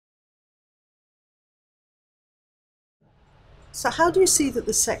So how do you see that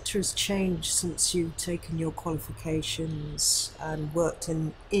the sector has changed since you've taken your qualifications and worked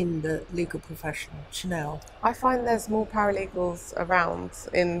in the legal profession, Chennel? I find there's more paralegals around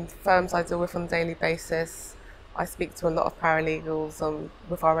in firms I deal with on a daily basis. I speak to a lot of paralegals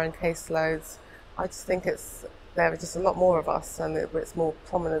with our own caseloads. I just think there are just a lot more of us, and it's more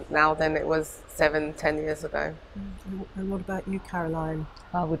prominent now than it was 7, 10 years ago. And what about you, Caroline?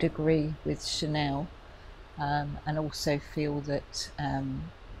 I would agree with Chennel, and also feel that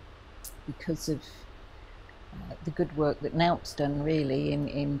because of the good work that NALP's done really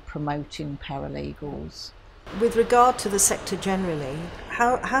in promoting paralegals. With regard to the sector generally,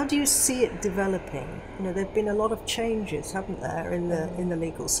 how do you see it developing? You know, there've been a lot of changes, haven't there, in the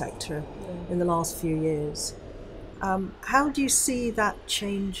legal sector in the last few years. How do you see that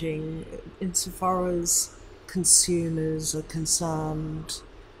changing insofar as consumers are concerned,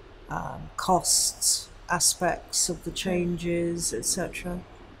 costs, aspects of the changes, etc.?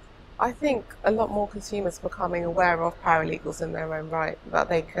 I think a lot more consumers are becoming aware of paralegals in their own right, that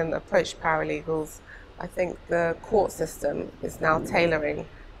they can approach paralegals. I think the court system is now tailoring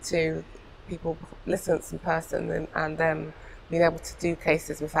to people, litigants in person, and them being able to do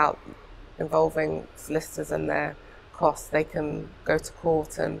cases without involving solicitors and their costs. They can go to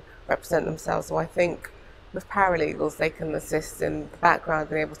court and represent themselves. So I think with paralegals, they can assist in the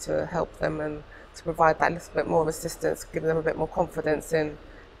background and able to help them and to provide that little bit more of assistance, give them a bit more confidence in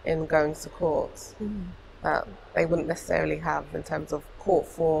going to court that they wouldn't necessarily have in terms of court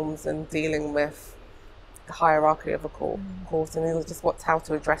forms and dealing with the hierarchy of a court and just how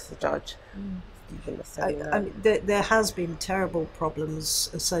to address the judge. I mean, there has been terrible problems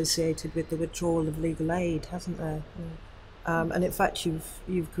associated with the withdrawal of legal aid, hasn't there? And in fact,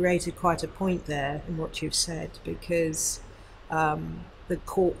 you've created quite a point there in what you've said, because the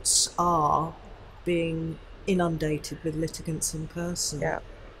courts are being inundated with litigants in person. Yeah.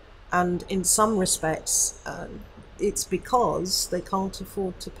 And in some respects, it's because they can't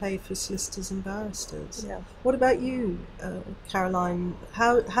afford to pay for solicitors and barristers. Yeah. What about you, Caroline?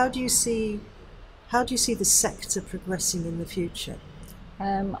 How do you see the sector progressing in the future?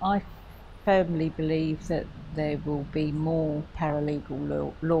 I firmly believe that there will be more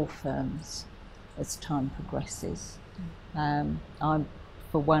paralegal law firms as time progresses. I,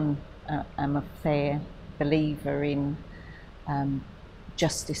 for one, am a fair believer in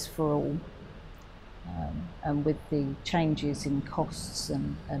justice for all, and with the changes in costs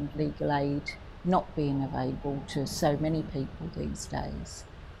and legal aid not being available to so many people these days,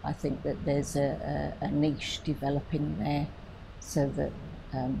 I think that there's a niche developing there, so that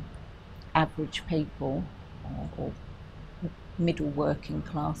average people or middle working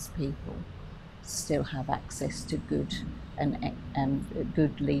class people still have access to good and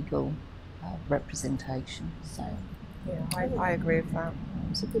good legal representation. So yeah, I agree with that.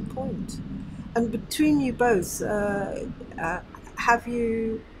 That's a good point. And between you both, have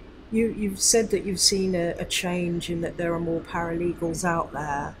you've said that you've seen a change in that there are more paralegals out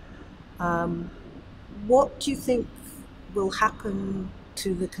there. What do you think will happen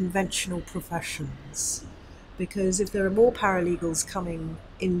to the conventional professions? Because if there are more paralegals coming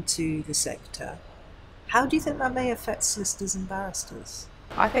into the sector, how do you think that may affect solicitors and barristers?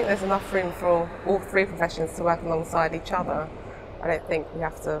 I think there's enough room for all three professions to work alongside each other. I don't think we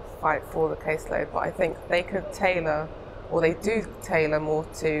have to fight for the caseload, but I think they could tailor, or they do tailor more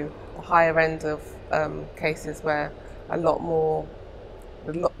to the higher end of cases where a lot more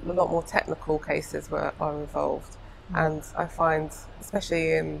technical cases are involved. And I find,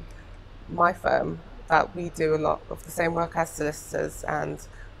 especially in my firm, that we do a lot of the same work as solicitors, and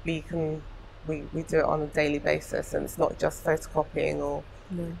we do it on a daily basis, and it's not just photocopying or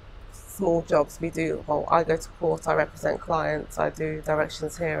small jobs. I go to court, I represent clients, I do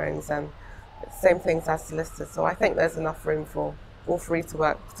directions hearings, and same things as solicitors. So I think there's enough room for all three to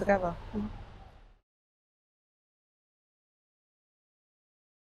work together.